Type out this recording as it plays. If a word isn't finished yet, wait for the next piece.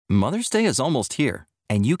Mother's Day is almost here,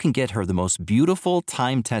 and you can get her the most beautiful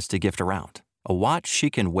time-tested gift around, a watch she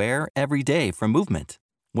can wear every day from Movement.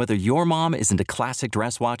 Whether your mom is into classic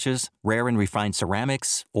dress watches, rare and refined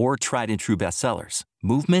ceramics, or tried-and-true bestsellers,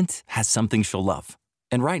 Movement has something she'll love.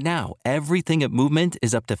 And right now, everything at Movement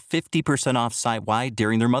is up to 50% off site-wide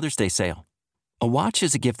during their Mother's Day sale. A watch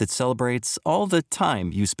is a gift that celebrates all the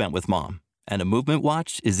time you spent with mom, and a Movement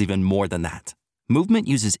watch is even more than that. Movement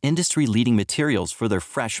uses industry-leading materials for their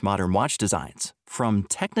fresh modern watch designs, from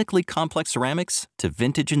technically complex ceramics to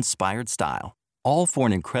vintage-inspired style, all for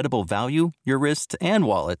an incredible value your wrist and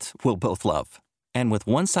wallet will both love. And with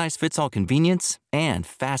one-size-fits-all convenience and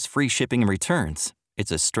fast free shipping and returns,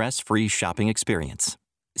 it's a stress-free shopping experience.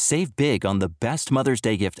 Save big on the best Mother's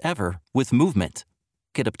Day gift ever with Movement.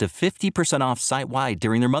 Get up to 50% off site-wide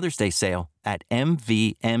during their Mother's Day sale at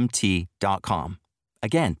mvmt.com.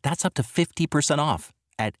 Again, that's up to 50% off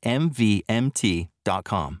at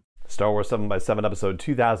mvmt.com. Star Wars 7x7 episode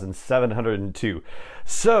 2702.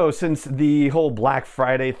 So, since the whole Black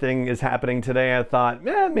Friday thing is happening today, I thought,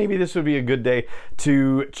 maybe this would be a good day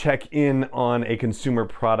to check in on a consumer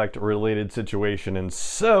product related situation. And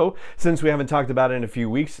so, since we haven't talked about it in a few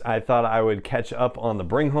weeks, I thought I would catch up on the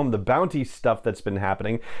Bring Home the Bounty stuff that's been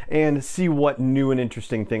happening and see what new and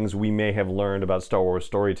interesting things we may have learned about Star Wars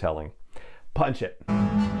storytelling. Punch it.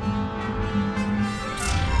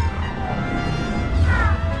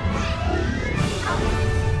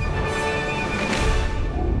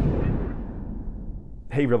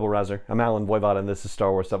 Hey Rebel Rouser, I'm Alan Voivod and this is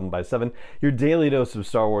Star Wars 7x7, your daily dose of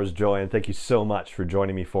Star Wars joy, and thank you so much for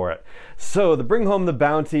joining me for it. So the Bring Home the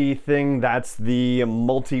Bounty thing, that's the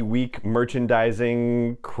multi-week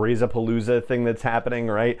merchandising Crazapalooza thing that's happening,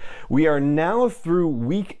 right? We are now through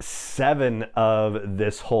week 7 of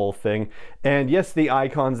this whole thing, and yes, the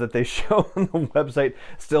icons that they show on the website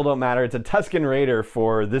still don't matter. It's a Tusken Raider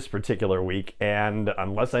for this particular week, and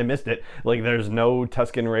unless I missed it, like there's no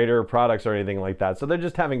Tusken Raider products or anything like that, so they're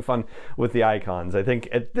just having fun with the icons. I think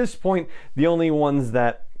at this point, the only ones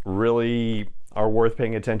that really are worth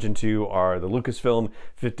paying attention to are the Lucasfilm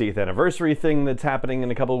 50th anniversary thing that's happening in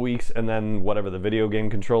a couple of weeks, and then whatever the video game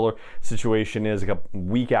controller situation is a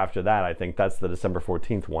week after that. I think that's the December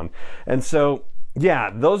 14th one. And so, yeah,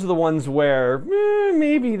 those are the ones where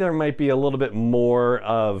maybe there might be a little bit more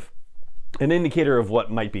of an indicator of what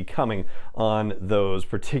might be coming on those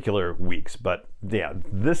particular weeks. But yeah,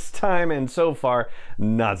 this time and so far,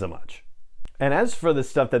 not so much. And as for the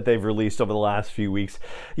stuff that they've released over the last few weeks,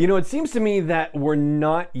 it seems to me that we're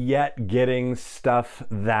not yet getting stuff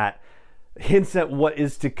that hints at what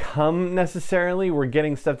is to come necessarily. We're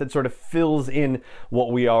getting stuff that sort of fills in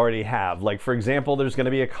what we already have. Like, for example, there's going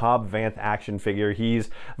to be a Cobb Vanth action figure. He's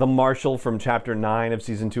the Marshal from Chapter 9 of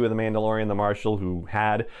Season 2 of The Mandalorian, the Marshal who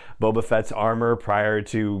had Boba Fett's armor prior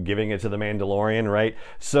to giving it to the Mandalorian, right?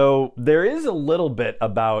 So there is a little bit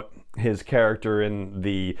about his character in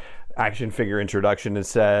the action figure introduction. It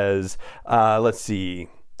says, let's see.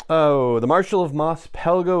 Oh, the Marshal of Mos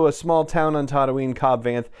Pelgo, a small town on Tatooine, Cobb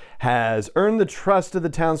Vanth has earned the trust of the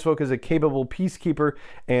townsfolk as a capable peacekeeper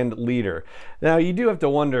and leader. Now, you do have to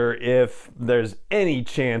wonder if there's any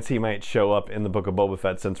chance he might show up in the Book of Boba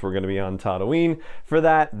Fett, since we're going to be on Tatooine for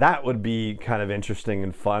that. That would be kind of interesting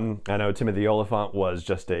and fun. I know Timothy Olyphant was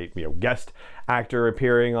just a guest actor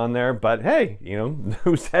appearing on there, but hey,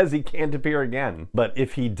 who says he can't appear again? But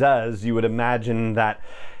if he does, you would imagine that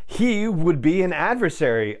he would be an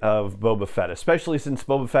adversary of Boba Fett, especially since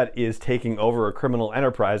Boba Fett is taking over a criminal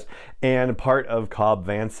enterprise, and part of Cobb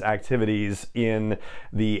Vanth's activities in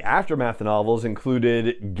the Aftermath novels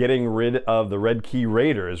included getting rid of the Red Key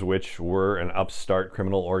Raiders, which were an upstart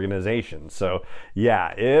criminal organization. So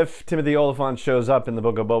yeah, if Timothy Olyphant shows up in the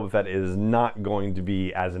Book of Boba Fett, it is not going to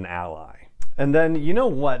be as an ally. And then, you know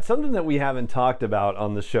what? Something that we haven't talked about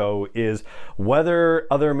on the show is whether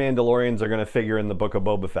other Mandalorians are going to figure in the Book of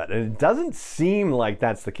Boba Fett. And it doesn't seem like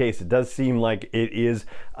that's the case. It does seem like it is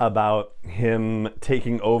about him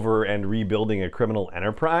taking over and rebuilding a criminal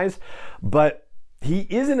enterprise. But he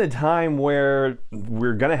is in a time where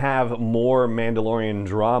we're going to have more Mandalorian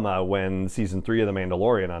drama when Season 3 of The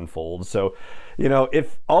Mandalorian unfolds. So,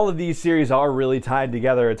 if all of these series are really tied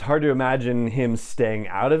together, it's hard to imagine him staying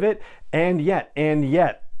out of it. And yet,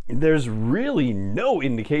 there's really no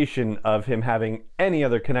indication of him having any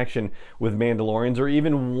other connection with Mandalorians, or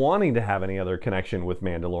even wanting to have any other connection with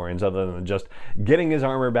Mandalorians other than just getting his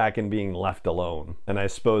armor back and being left alone. And I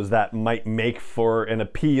suppose that might make for an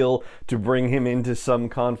appeal to bring him into some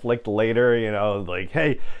conflict later, like,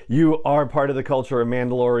 hey, you are part of the culture of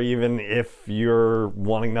Mandalore, even if you're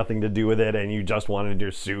wanting nothing to do with it and you just wanted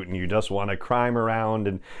your suit and you just want to crime around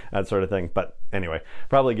and that sort of thing. But anyway,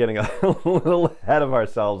 probably getting a little ahead of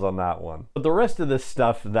ourselves on that one. But the rest of this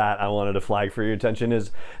stuff that I wanted to flag for your attention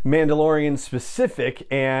is Mandalorian specific,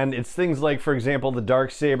 and it's things like, for example, the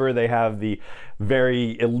Darksaber. They have the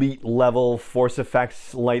very elite level Force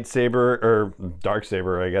Effects lightsaber, or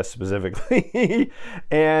Darksaber, I guess specifically.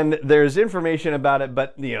 And there's information about it,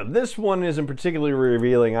 but this one isn't particularly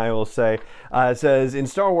revealing, I will say. It says, in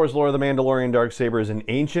Star Wars lore, the Mandalorian Darksaber is an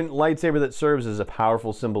ancient lightsaber that serves as a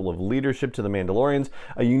powerful symbol of leadership to the Mandalorians,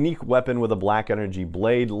 a unique weapon with a black energy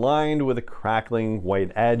blade lined with a crackling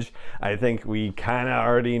white edge. I think we kind of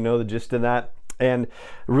already know the gist of that. And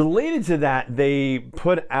related to that, they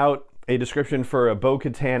put out a description for a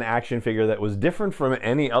Bo-Katan action figure that was different from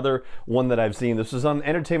any other one that I've seen. This was on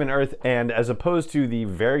Entertainment Earth, and as opposed to the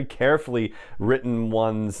very carefully written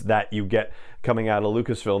ones that you get coming out of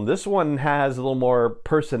Lucasfilm, this one has a little more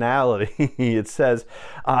personality. It says,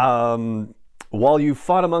 while you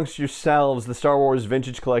fought amongst yourselves, the Star Wars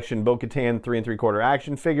Vintage Collection Bo-Katan 3 3/4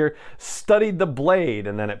 action figure studied the blade,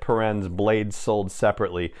 and then it parens blades sold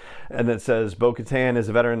separately. And it says, Bo-Katan is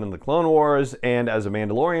a veteran in the Clone Wars, and as a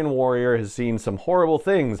Mandalorian warrior has seen some horrible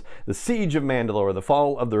things. The Siege of Mandalore, the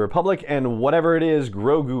Fall of the Republic, and whatever it is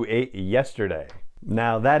Grogu ate yesterday.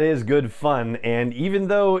 Now that is good fun, and even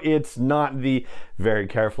though it's not the very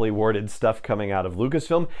carefully worded stuff coming out of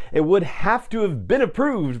Lucasfilm, it would have to have been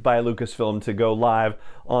approved by Lucasfilm to go live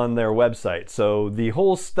on their website. So the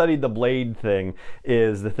whole study the blade thing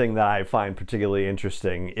is the thing that I find particularly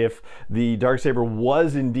interesting. If the Darksaber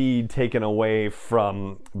was indeed taken away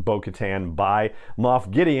from Bo-Katan by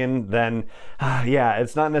Moff Gideon, then yeah,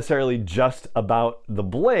 it's not necessarily just about the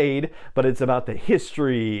blade, but it's about the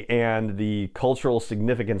history and the cultural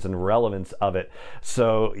significance and relevance of it.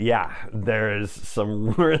 So yeah, there's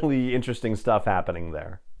some really interesting stuff happening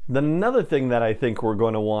there. Then another thing that I think we're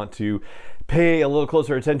going to want to pay a little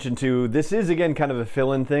closer attention to, this is again kind of a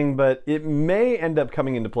fill-in thing, but it may end up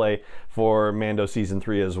coming into play for Mando Season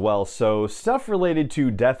 3 as well. So stuff related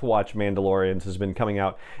to Death Watch Mandalorians has been coming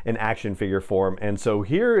out in action figure form, and so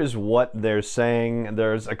here is what they're saying.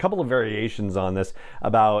 There's a couple of variations on this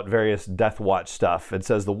about various Death Watch stuff. It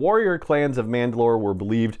says the warrior clans of Mandalore were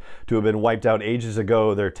believed to have been wiped out ages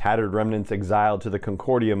ago, their tattered remnants exiled to the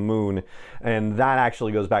Concordia moon, and that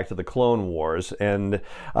actually goes back to the Clone Wars, and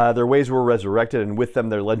their ways were resurrected, and with them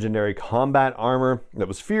their legendary combat armor that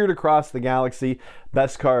was feared across the galaxy.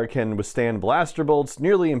 Beskar can withstand blaster bolts,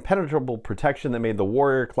 nearly impenetrable protection that made the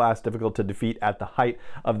warrior class difficult to defeat at the height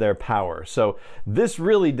of their power. So this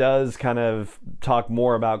really does kind of talk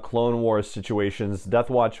more about Clone Wars situations. Death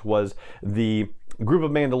Watch was the group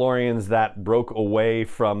of Mandalorians that broke away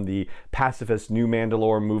from the pacifist New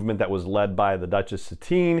Mandalore movement that was led by the Duchess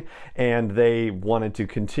Satine, and they wanted to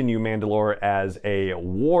continue Mandalore as a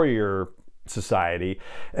warrior society.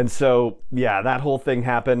 And so yeah, that whole thing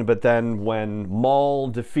happened, but then when Maul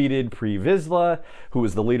defeated Pre Vizsla, who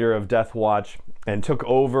was the leader of Death Watch, and took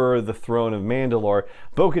over the throne of Mandalore,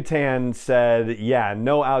 Bo-Katan said, yeah,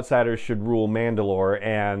 no outsiders should rule Mandalore,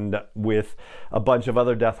 and with a bunch of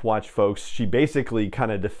other Death Watch folks, she basically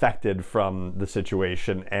kind of defected from the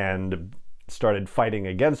situation and started fighting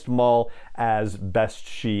against Maul as best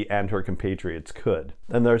she and her compatriots could.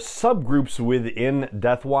 And there's subgroups within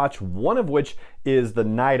Death Watch, one of which is the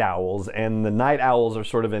Night Owls, and the Night Owls are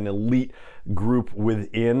sort of an elite group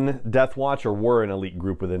within Death Watch, or were an elite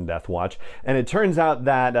group within Death Watch. And it turns out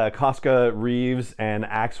that Koska Reeves and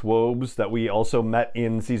Axe Wobbs, that we also met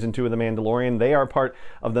in Season 2 of The Mandalorian, they are part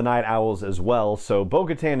of the Night Owls as well. So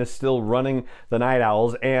Bo-Katan is still running the Night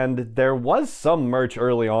Owls, and there was some merch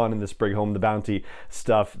early on in this Bring Home the Bounty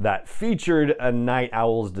stuff that featured a Night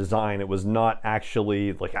Owls design. It was not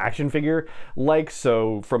actually like action figure like,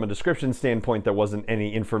 so from a description standpoint, there wasn't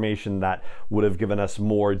any information that would have given us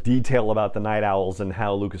more detail about the Night Owls and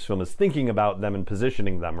how Lucasfilm is thinking about them and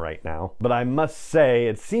positioning them right now. But I must say,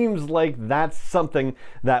 it seems like that's something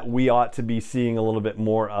that we ought to be seeing a little bit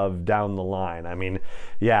more of down the line. I mean,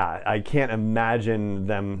 yeah, I can't imagine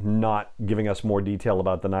them not giving us more detail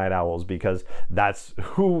about the Night Owls, because that's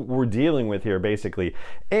who we're dealing with here, basically.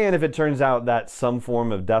 And if it turns out that some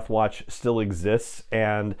form of Death Watch still exists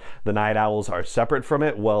and the Night Owls are separate from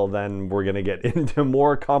it, well, then we're going to get into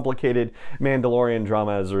more complicated Mandalorian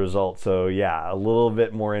drama as a result. So yeah, a little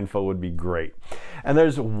bit more info would be great. And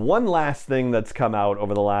there's one last thing that's come out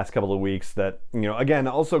over the last couple of weeks that, you know, again,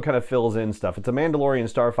 also kind of fills in stuff. It's a Mandalorian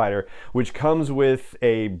Starfighter, which comes with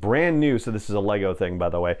a brand new, so this is a Lego thing, by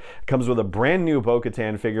the way, it comes with a brand new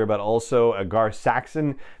Bo-Katan figure, but also a Gar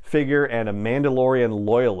Saxon figure and a Mandalorian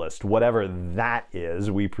Loyalist, whatever that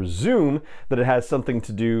is. We presume that it has something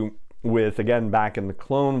to do with, again, back in the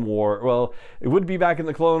Clone War. Well, it would be back in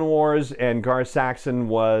the Clone Wars, and Gar Saxon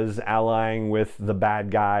was allying with the bad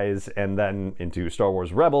guys, and then into Star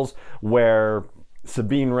Wars Rebels, where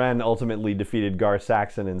Sabine Wren ultimately defeated Gar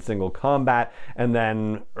Saxon in single combat, and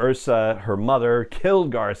then Ursa, her mother,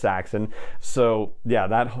 killed Gar Saxon. So yeah,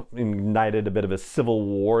 that ignited a bit of a civil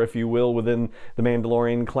war, if you will, within the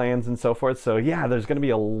Mandalorian clans and so forth. So yeah, there's going to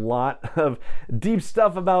be a lot of deep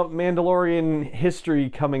stuff about Mandalorian history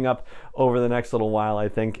coming up over the next little while, I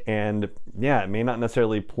think. And yeah, it may not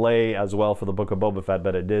necessarily play as well for the Book of Boba Fett,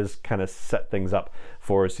 but it does kind of set things up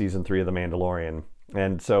for season 3 of The Mandalorian.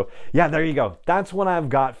 And so, yeah, there you go. That's what I've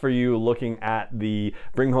got for you looking at the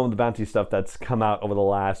Bring Home the Bounty stuff that's come out over the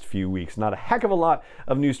last few weeks. Not a heck of a lot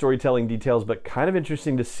of new storytelling details, but kind of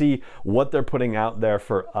interesting to see what they're putting out there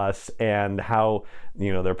for us and how,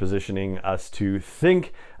 they're positioning us to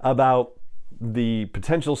think about the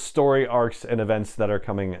potential story arcs and events that are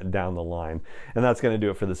coming down the line. And that's going to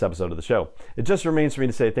do it for this episode of the show. It just remains for me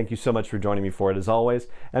to say thank you so much for joining me for it as always,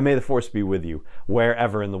 and may the Force be with you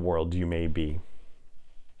wherever in the world you may be.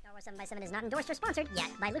 7x7 is not endorsed or sponsored yet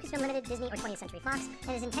by Lucasfilm Limited, Disney, or 20th Century Fox,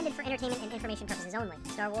 and is intended for entertainment and information purposes only.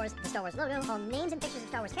 Star Wars, the Star Wars logo, all names and pictures of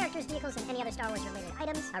Star Wars characters, vehicles, and any other Star Wars related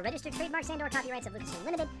items are registered trademarks and/or copyrights of Lucasfilm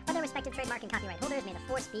Limited, or their respective trademark and copyright holders. May the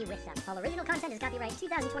Force be with them. All original content is copyright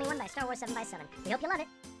 2021 by Star Wars 7x7. We hope you love it.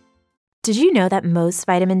 Did you know that most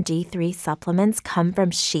vitamin D3 supplements come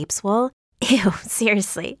from sheep's wool? Ew,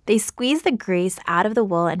 seriously. They squeeze the grease out of the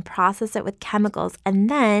wool and process it with chemicals,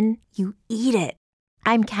 and then you eat it.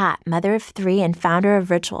 I'm Kat, mother of 3 and founder of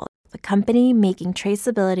Ritual, the company making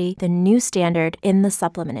traceability the new standard in the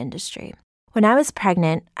supplement industry. When I was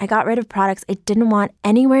pregnant, I got rid of products I didn't want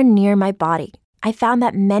anywhere near my body. I found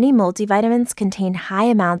that many multivitamins contain high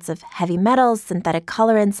amounts of heavy metals, synthetic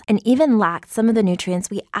colorants, and even lacked some of the nutrients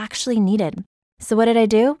we actually needed. So what did I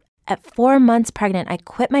do? At 4 months pregnant, I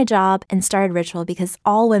quit my job and started Ritual because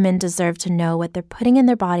all women deserve to know what they're putting in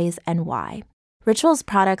their bodies and why. Ritual's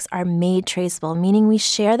products are made traceable, meaning we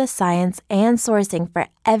share the science and sourcing for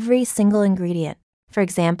every single ingredient. For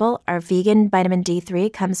example, our vegan vitamin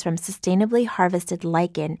D3 comes from sustainably harvested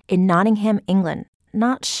lichen in Nottingham, England,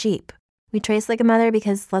 not sheep. We trace like a mother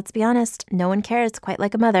because, let's be honest, no one cares quite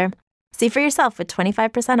like a mother. See for yourself with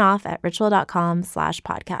 25% off at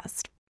ritual.com/podcast.